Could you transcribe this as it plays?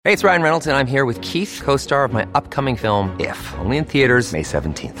Hey, it's Ryan Reynolds, and I'm here with Keith, co-star of my upcoming film, If, only in theaters May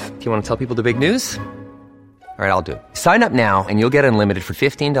 17th. Do you want to tell people the big news? All right, I'll do it. Sign up now and you'll get unlimited for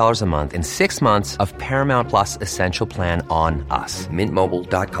 $15 a month and 6 months of Paramount Plus Essential Plan on us.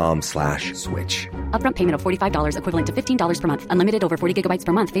 MintMobile.com/switch. Upfront payment of $45 equivalent to $15 per month. Unlimited over 40 gigabytes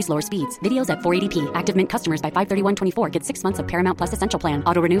per month. Face lower speeds. Videos at 480p. Active Mint customers by 531.24 get 6 months of Paramount Plus Essential Plan.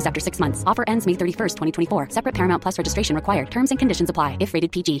 Auto renews after 6 months. Offer ends May 31st, 2024. Separate Paramount Plus registration required. Terms and conditions apply if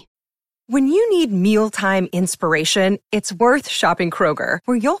rated PG. When you need mealtime inspiration, it's worth shopping Kroger,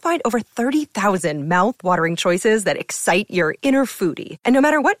 where you'll find over 30,000 mouth-watering choices that excite your inner foodie. And no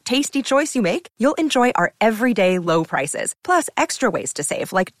matter what tasty choice you make, you'll enjoy our everyday low prices, plus extra ways to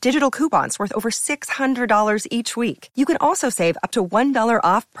save, like digital coupons worth over $600 each week. You can also save up to $1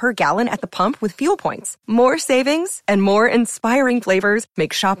 off per gallon at the pump with fuel points. More savings and more inspiring flavors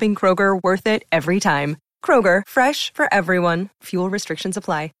make shopping Kroger worth it every time. Kroger, fresh for everyone. Fuel restrictions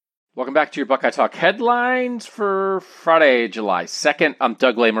apply. Welcome back to your Buckeye Talk headlines for Friday, July 2nd. I'm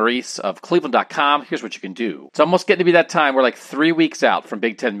Doug Lesmerises of Cleveland.com. Here's what you can do. It's almost getting to be that time. We're like 3 weeks out from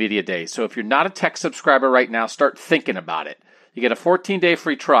Big Ten Media Days. So if you're not a tech subscriber right now, start thinking about it. You get a 14-day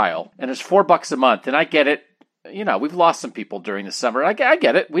free trial, and it's $4 a month. And I get it. You know, we've lost some people during the summer. I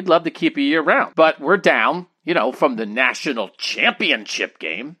get it. We'd love to keep you year-round. But we're down, from the national championship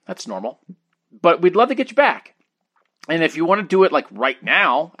game. That's normal. But we'd love to get you back. And if you want to do it like right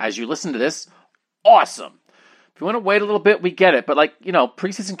now, as you listen to this, awesome. If you want to wait a little bit, we get it. But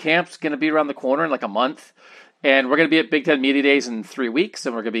preseason camp's going to be around the corner in like a month. And we're going to be at Big Ten Media Days in 3 weeks.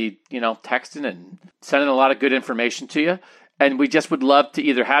 And we're going to be, texting and sending a lot of good information to you. And we just would love to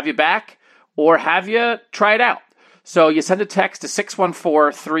either have you back or have you try it out. So you send a text to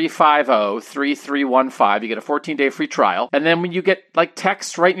 614-350-3315. You get a 14-day free trial. And then when you get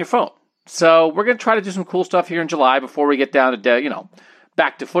texts right in your phone. So we're going to try to do some cool stuff here in July before we get down to,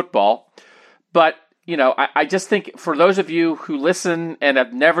 back to football. But, I just think for those of you who listen and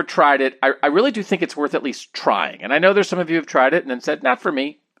have never tried it, I really do think it's worth at least trying. And I know there's some of you who have tried it and then said, not for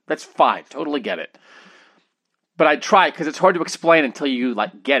me. That's fine. Totally get it. But I'd try it because it's hard to explain until you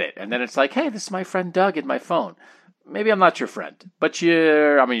get it. And then it's like, hey, this is my friend Doug in my phone. Maybe I'm not your friend, but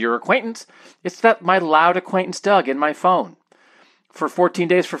your acquaintance. It's that my loud acquaintance Doug in my phone. For 14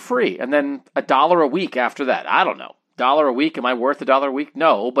 days for free, and then $1 a week after that. I don't know. $1 a week, am I worth $1 a week?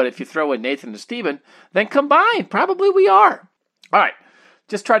 No, but if you throw in Nathan and Steven, then combined, probably we are. All right,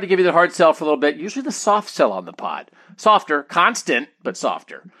 just tried to give you the hard sell for a little bit. Usually the soft sell on the pod. Softer, constant, but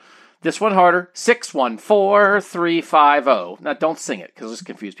softer. This one harder, 614-350. Now, don't sing it, because this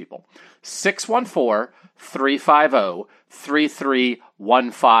confuse people.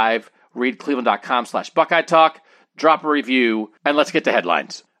 614-350-3315. Read cleveland.com/Buckeye Talk. Drop a review, and let's get to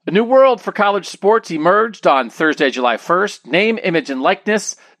headlines. A new world for college sports emerged on Thursday, July 1st. Name, image, and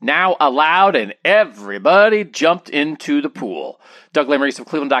likeness now allowed, and everybody jumped into the pool. Doug Lesmerises of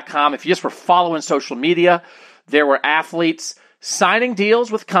Cleveland.com. If you just were following social media, there were athletes signing deals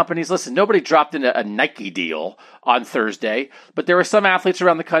with companies. Listen, nobody dropped in a Nike deal on Thursday, but there were some athletes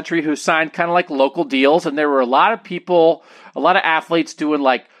around the country who signed kind of like local deals, and there were a lot of athletes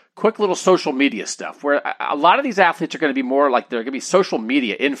doing quick little social media stuff where a lot of these athletes are going to be more they're going to be social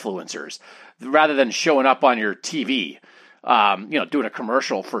media influencers rather than showing up on your TV, doing a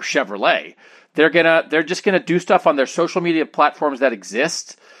commercial for Chevrolet. They're just going to do stuff on their social media platforms that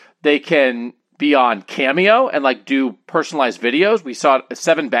exist. They can be on Cameo and do personalized videos. We saw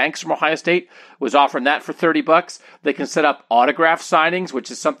Seven Banks from Ohio State was offering that for $30. They can set up autograph signings, which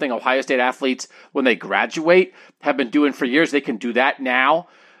is something Ohio State athletes, when they graduate, have been doing for years. They can do that now.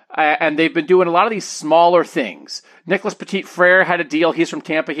 And they've been doing a lot of these smaller things. Nicholas Petit-Frere had a deal. He's from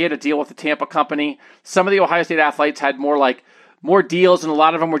Tampa. He had a deal with the Tampa company. Some of the Ohio State athletes had more deals, and a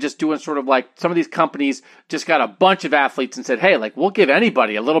lot of them were just doing sort of some of these companies just got a bunch of athletes and said, hey, we'll give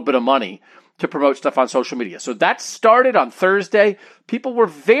anybody a little bit of money to promote stuff on social media. So that started on Thursday. People were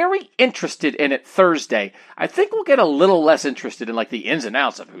very interested in it Thursday. I think we'll get a little less interested in the ins and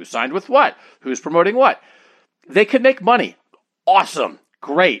outs of who signed with what, who's promoting what. They could make money. Awesome.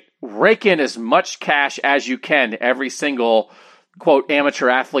 Great. Rake in as much cash as you can, every single, quote, amateur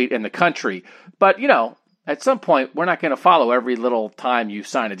athlete in the country. But, at some point, we're not going to follow every little time you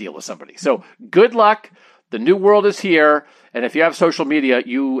sign a deal with somebody. So good luck. The new world is here. And if you have social media,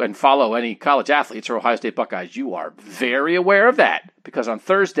 and follow any college athletes or Ohio State Buckeyes, you are very aware of that. Because on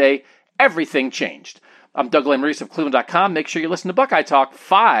Thursday, everything changed. I'm Doug Lesmerises of Cleveland.com. Make sure you listen to Buckeye Talk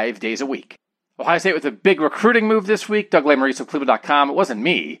 5 days a week. Ohio State with a big recruiting move this week. Doug Lesmerises of Cleveland.com. It wasn't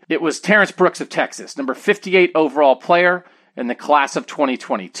me. It was Terrence Brooks of Texas, number 58 overall player in the class of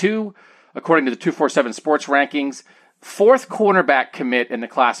 2022. According to the 247 Sports rankings, fourth cornerback commit in the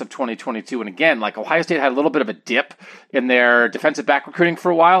class of 2022. And again, like Ohio State had a little bit of a dip in their defensive back recruiting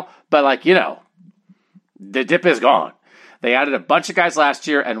for a while, but the dip is gone. They added a bunch of guys last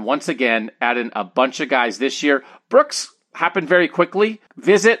year and once again added a bunch of guys this year. Brooks happened very quickly.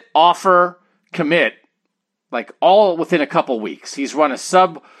 Visit, offer, commit, like all within a couple weeks. He's run a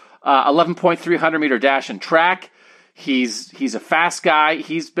sub 11.300 meter dash in track. He's a fast guy.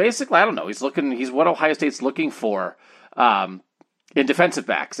 He's basically, he's what Ohio State's looking for in defensive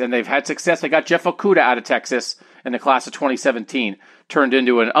backs. And they've had success. They got Jeff Okudah out of Texas in the class of 2017, turned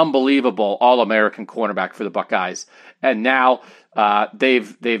into an unbelievable All-American cornerback for the Buckeyes. And now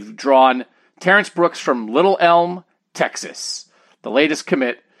they've drawn Terrence Brooks from Little Elm, Texas, the latest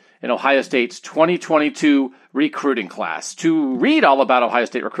commit in Ohio State's 2022 recruiting class. To read all about Ohio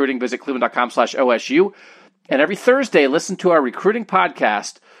State recruiting, visit cleveland.com/OSU. And every Thursday, listen to our recruiting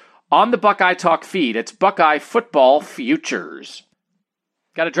podcast on the Buckeye Talk feed. It's Buckeye Football Futures.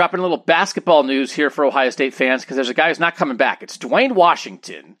 Got to drop in a little basketball news here for Ohio State fans because there's a guy who's not coming back. It's Dwayne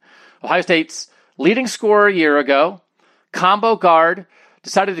Washington, Ohio State's leading scorer a year ago, combo guard,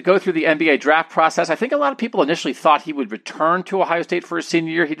 decided to go through the NBA draft process. I think a lot of people initially thought he would return to Ohio State for his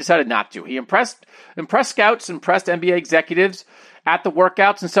senior year. He decided not to. He impressed scouts, impressed NBA executives at the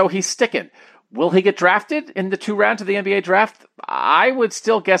workouts, and so he's sticking. Will he get drafted in the 2 rounds of the NBA draft? I would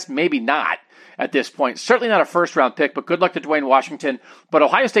still guess maybe not at this point. Certainly not a first-round pick, but good luck to Dwayne Washington. But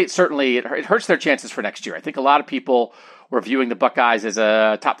Ohio State certainly, it hurts their chances for next year. I think a lot of people were viewing the Buckeyes as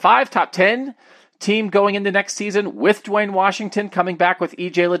a top 5, top 10 team going into next season with Dwayne Washington coming back with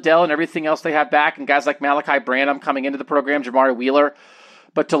E.J. Liddell and everything else they have back, and guys like Malachi Branham coming into the program, Jamari Wheeler.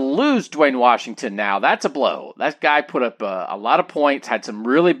 But to lose Dwayne Washington now, that's a blow. That guy put up a lot of points, had some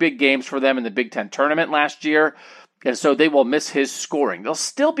really big games for them in the Big Ten tournament last year, and so they will miss his scoring. They'll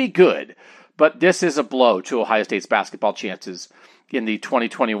still be good, but this is a blow to Ohio State's basketball chances in the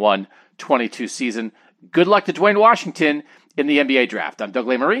 2021-22 season. Good luck to Dwayne Washington in the NBA draft. I'm Doug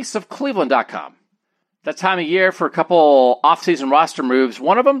Lesmerises of Cleveland.com. That time of year for a couple offseason roster moves.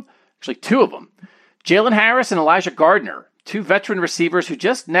 One of them, actually 2 of them, Jalen Harris and Elijah Gardner, 2 veteran receivers who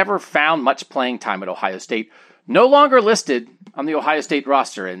just never found much playing time at Ohio State, no longer listed on the Ohio State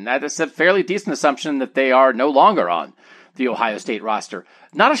roster. And that is a fairly decent assumption that they are no longer on the Ohio State roster.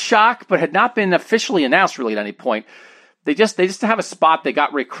 Not a shock, but had not been officially announced really at any point. They just have a spot. They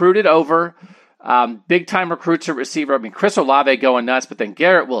got recruited over. Big-time recruits at receiver. I mean, Chris Olave going nuts, but then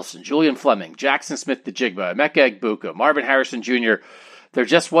Garrett Wilson, Julian Fleming, Jackson Smith-Njigba, Emeka Egbuka, Marvin Harrison Jr., there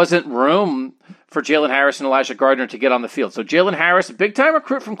just wasn't room for Jalen Harris and Elijah Gardner to get on the field. So Jalen Harris, a big-time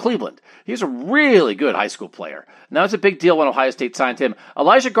recruit from Cleveland. He's a really good high school player. And that was a big deal when Ohio State signed him.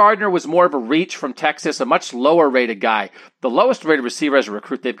 Elijah Gardner was more of a reach from Texas, a much lower-rated guy. The lowest-rated receiver as a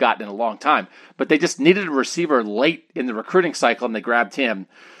recruit they've gotten in a long time. But they just needed a receiver late in the recruiting cycle, and they grabbed him.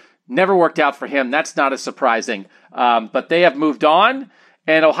 Never worked out for him. That's not as surprising. But they have moved on,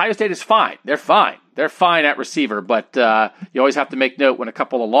 and Ohio State is fine. They're fine. They're fine at receiver, but you always have to make note when a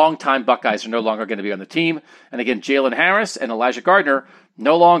couple of longtime Buckeyes are no longer going to be on the team. And again, Jalen Harris and Elijah Gardner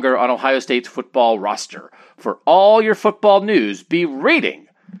no longer on Ohio State's football roster. For all your football news, be reading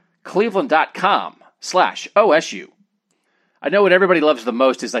cleveland.com/OSU. I know what everybody loves the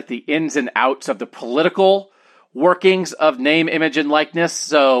most is like the ins and outs of the political workings of name, image, and likeness,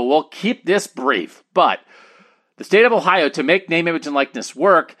 so we'll keep this brief. But the state of Ohio, to make name, image, and likeness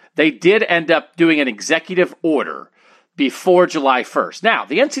work, they did end up doing an executive order before July 1st. Now,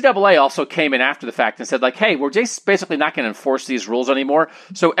 the NCAA also came in after the fact and said, like, hey, we're just basically not going to enforce these rules anymore.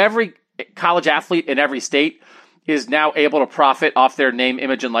 So every college athlete in every state is now able to profit off their name,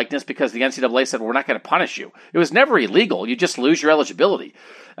 image, and likeness because the NCAA said, we're not going to punish you. It was never illegal. You just lose your eligibility.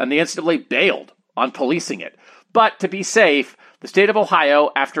 And the NCAA bailed on policing it. But to be safe, the state of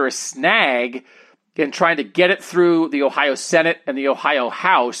Ohio, after a snag in trying to get it through the Ohio Senate and the Ohio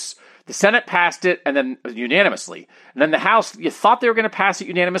House, the Senate passed it and then unanimously. And then the House, you thought they were going to pass it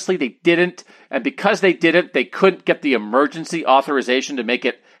unanimously. They didn't. And because they didn't, they couldn't get the emergency authorization to make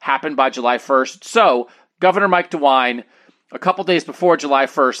it happen by July 1st. So Governor Mike DeWine, a couple days before July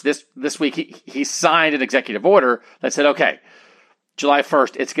 1st, this week, he signed an executive order that said, okay, July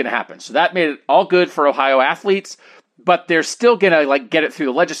 1st, it's going to happen. So that made it all good for Ohio athletes, but they're still going to get it through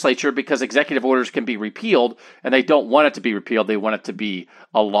the legislature because executive orders can be repealed, and they don't want it to be repealed. They want it to be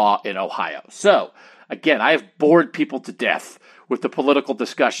a law in Ohio. So, again, I have bored people to death with the political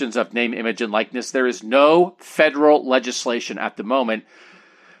discussions of name, image, and likeness. There is no federal legislation at the moment.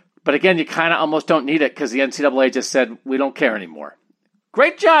 But again, you kind of almost don't need it because the NCAA just said, we don't care anymore.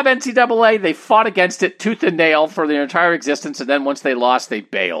 Great job, NCAA. They fought against it tooth and nail for their entire existence, and then once they lost, they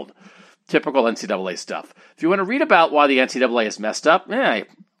bailed. Typical NCAA stuff. If you want to read about why the NCAA is messed up,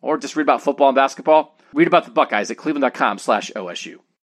 or just read about football and basketball, read about the Buckeyes at cleveland.com/OSU.